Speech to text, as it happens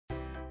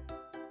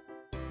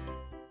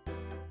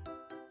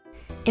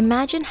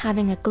Imagine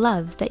having a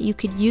glove that you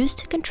could use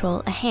to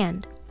control a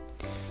hand.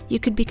 You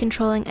could be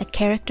controlling a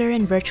character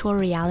in virtual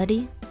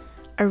reality,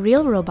 a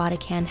real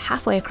robotic hand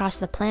halfway across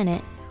the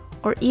planet,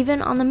 or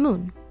even on the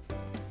moon.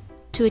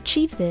 To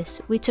achieve this,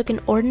 we took an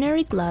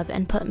ordinary glove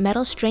and put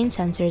metal strain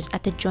sensors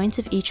at the joints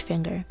of each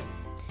finger.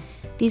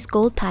 These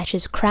gold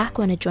patches crack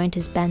when a joint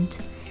is bent,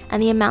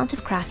 and the amount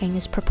of cracking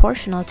is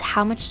proportional to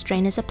how much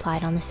strain is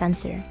applied on the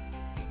sensor.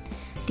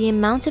 The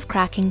amount of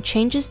cracking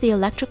changes the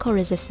electrical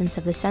resistance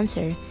of the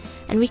sensor,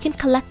 and we can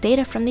collect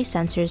data from these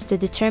sensors to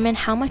determine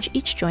how much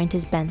each joint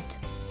is bent.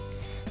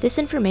 This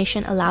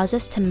information allows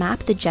us to map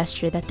the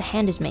gesture that the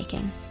hand is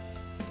making.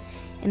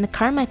 In the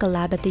Carmichael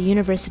Lab at the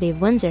University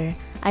of Windsor,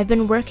 I've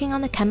been working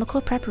on the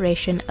chemical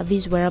preparation of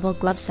these wearable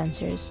glove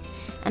sensors,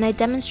 and I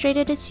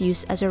demonstrated its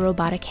use as a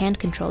robotic hand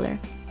controller.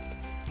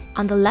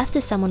 On the left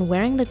is someone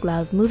wearing the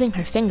glove moving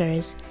her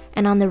fingers,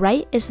 and on the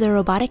right is the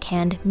robotic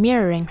hand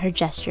mirroring her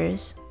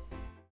gestures.